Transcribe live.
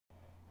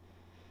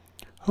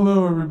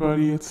Hello,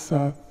 everybody. It's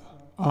Seth.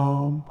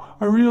 I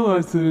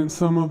realized that in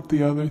some of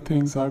the other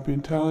things I've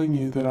been telling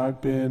you that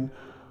I've been,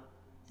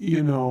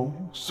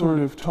 sort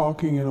of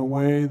talking in a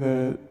way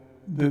that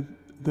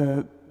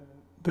that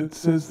that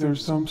says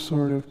there's some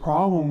sort of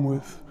problem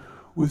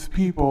with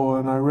people,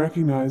 and I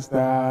recognize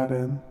that,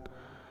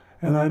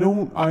 and I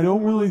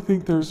don't really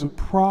think there's a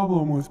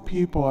problem with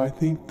people. I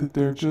think that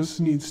there just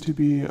needs to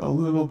be a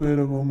little bit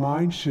of a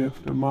mind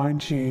shift, a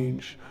mind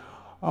change,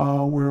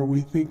 where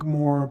we think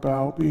more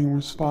about being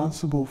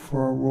responsible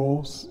for our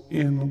roles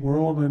in the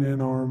world and in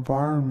our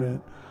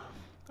environment.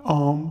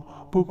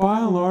 But by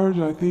and large,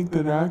 I think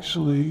that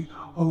actually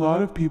a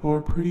lot of people are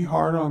pretty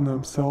hard on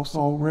themselves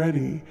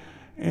already.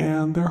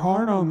 And they're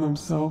hard on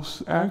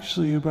themselves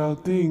actually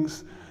about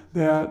things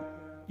that,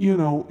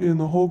 in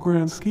the whole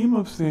grand scheme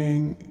of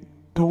things,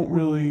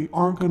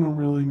 aren't going to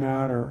really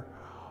matter.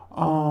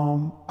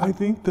 I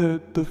think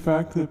that the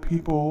fact that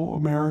people,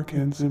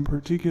 Americans in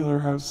particular,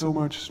 have so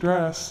much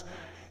stress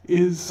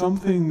is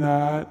something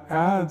that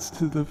adds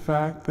to the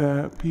fact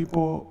that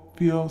people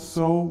feel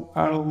so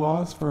at a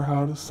loss for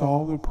how to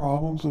solve the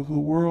problems of the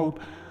world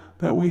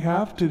that we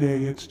have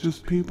today. It's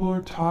just people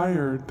are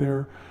tired.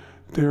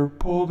 They're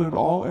pulled at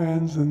all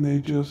ends and they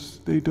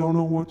don't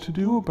know what to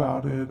do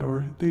about it,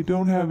 or they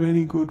don't have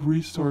any good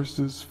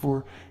resources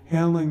for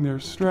handling their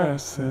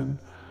stress. And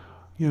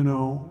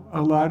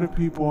a lot of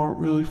people aren't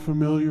really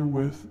familiar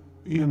with,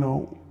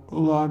 a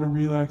lot of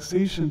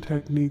relaxation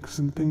techniques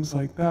and things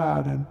like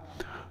that. And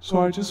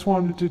so I just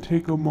wanted to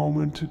take a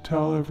moment to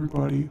tell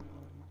everybody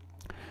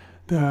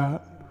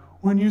that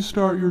when you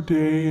start your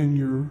day and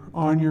you're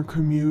on your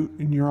commute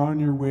and you're on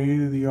your way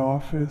to the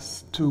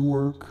office to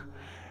work,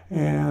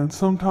 and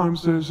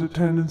sometimes there's a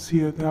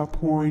tendency at that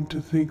point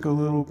to think a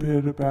little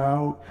bit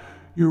about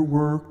your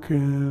work,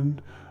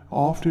 and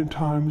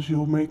oftentimes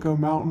you'll make a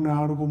mountain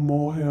out of a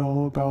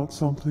molehill about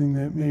something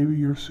that maybe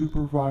your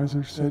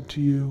supervisor said to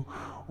you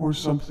or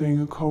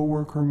something a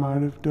coworker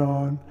might have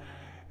done.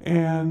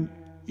 And,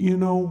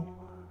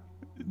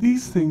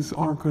 these things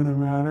aren't going to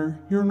matter.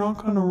 You're not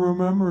going to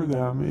remember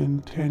them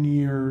in 10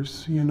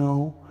 years.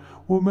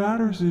 What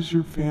matters is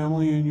your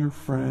family and your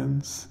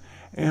friends.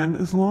 And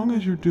as long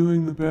as you're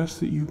doing the best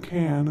that you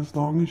can, as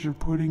long as you're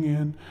putting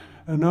in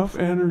enough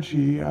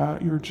energy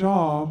at your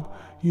job,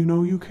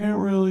 you can't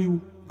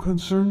really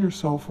concern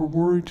yourself or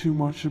worry too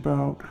much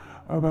about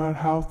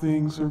how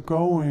things are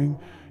going,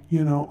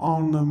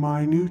 on the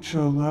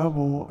minutia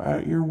level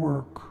at your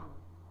work.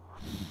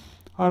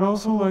 I'd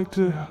also like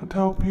to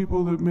tell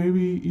people that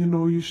maybe,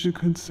 you should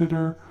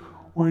consider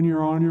when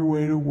you're on your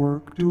way to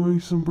work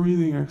doing some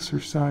breathing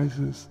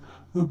exercises.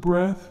 The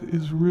breath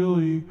is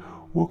really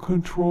what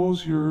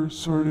controls your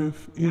sort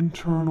of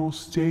internal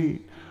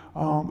state.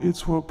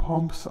 It's what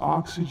pumps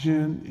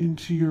oxygen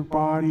into your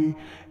body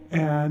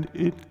and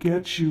it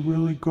gets you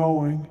really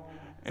going.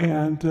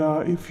 And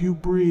if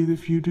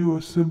you do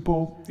a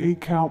simple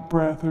 8 count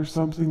breath or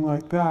something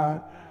like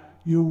that,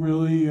 you'll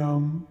really,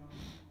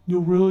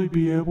 you'll really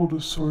be able to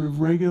sort of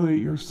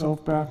regulate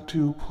yourself back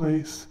to a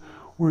place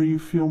where you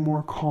feel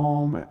more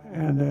calm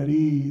and at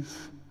ease.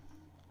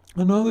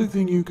 Another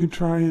thing you can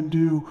try and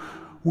do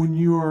when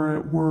you are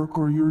at work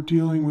or you're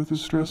dealing with a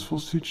stressful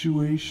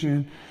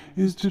situation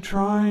is to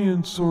try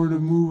and sort of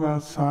move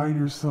outside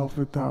yourself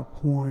at that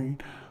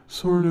point.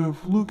 Sort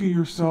of look at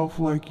yourself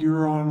like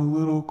you're on a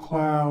little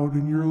cloud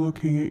and you're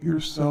looking at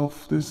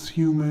yourself, this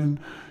human.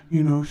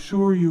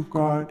 Sure, you've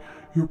got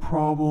your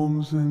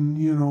problems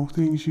and,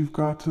 things you've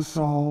got to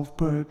solve,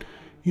 but,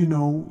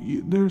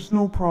 there's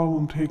no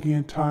problem taking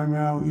a time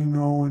out,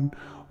 and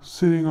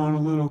sitting on a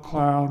little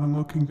cloud and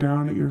looking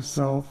down at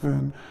yourself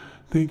and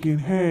thinking,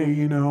 hey,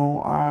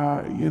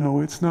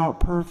 it's not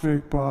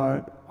perfect,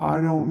 but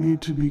I don't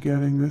need to be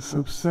getting this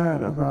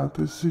upset about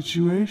this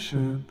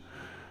situation.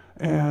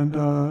 And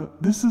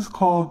this is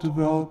called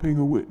developing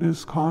a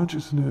witness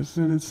consciousness,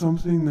 and it's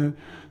something that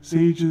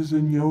sages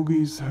and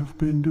yogis have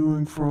been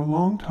doing for a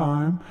long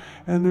time,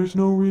 and there's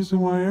no reason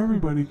why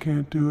everybody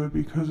can't do it,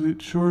 because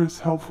it sure is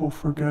helpful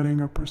for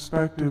getting a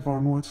perspective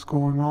on what's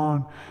going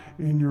on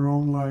in your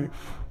own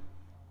life.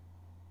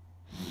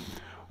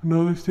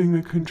 Another thing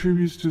that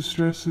contributes to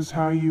stress is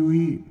how you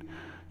eat.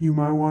 You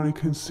might want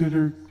to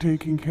consider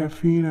taking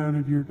caffeine out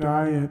of your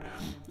diet,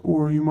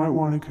 or you might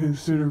want to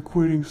consider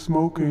quitting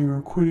smoking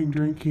or quitting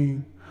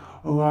drinking.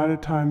 A lot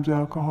of times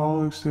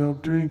alcoholics, they'll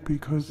drink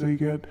because they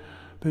get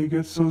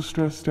so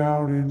stressed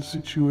out in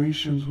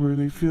situations where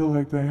they feel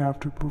like they have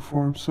to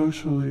perform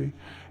socially.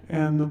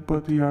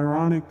 But the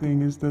ironic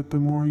thing is that the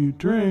more you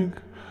drink,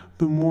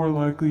 the more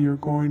likely you're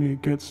going to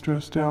get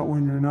stressed out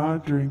when you're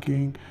not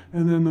drinking,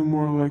 and then the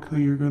more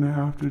likely you're going to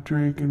have to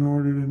drink in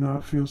order to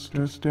not feel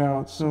stressed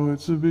out. So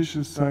it's a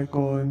vicious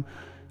cycle, and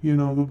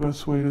the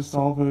best way to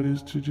solve it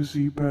is to just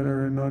eat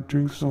better and not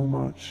drink so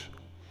much.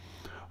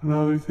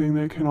 Another thing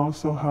that can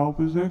also help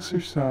is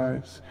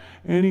exercise.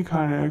 Any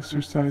kind of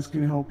exercise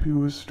can help you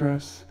with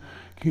stress,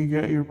 can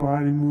get your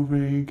body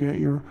moving, get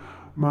your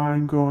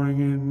mind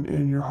going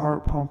and your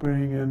heart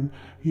pumping, and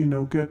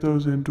get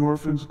those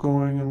endorphins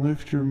going and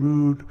lift your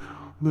mood,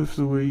 lift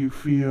the way you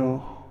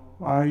feel.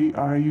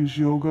 I use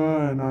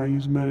yoga and I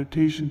use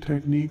meditation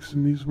techniques,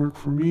 and these work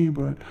for me,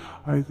 but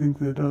I think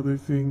that other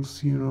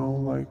things,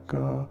 like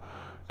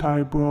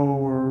Taekwondo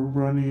or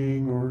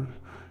running or,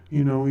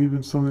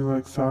 even something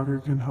like soccer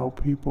can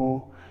help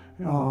people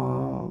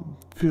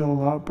feel a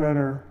lot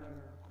better.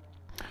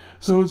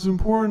 So it's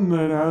important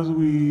that as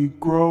we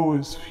grow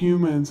as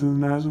humans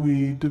and as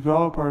we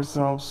develop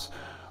ourselves,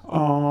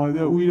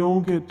 that we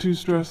don't get too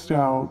stressed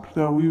out,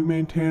 that we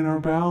maintain our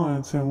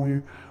balance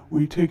and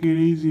we take it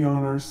easy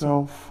on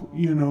ourselves,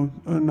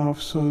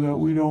 enough so that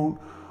we don't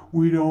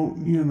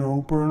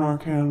burn our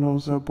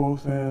candles at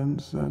both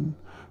ends and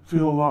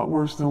feel a lot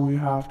worse than we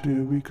have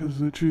to, because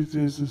the truth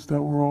is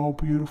that we're all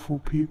beautiful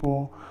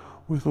people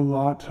with a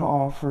lot to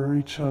offer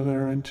each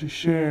other and to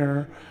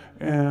share,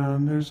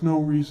 and there's no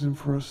reason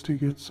for us to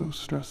get so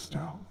stressed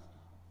out.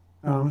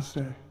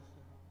 Namaste.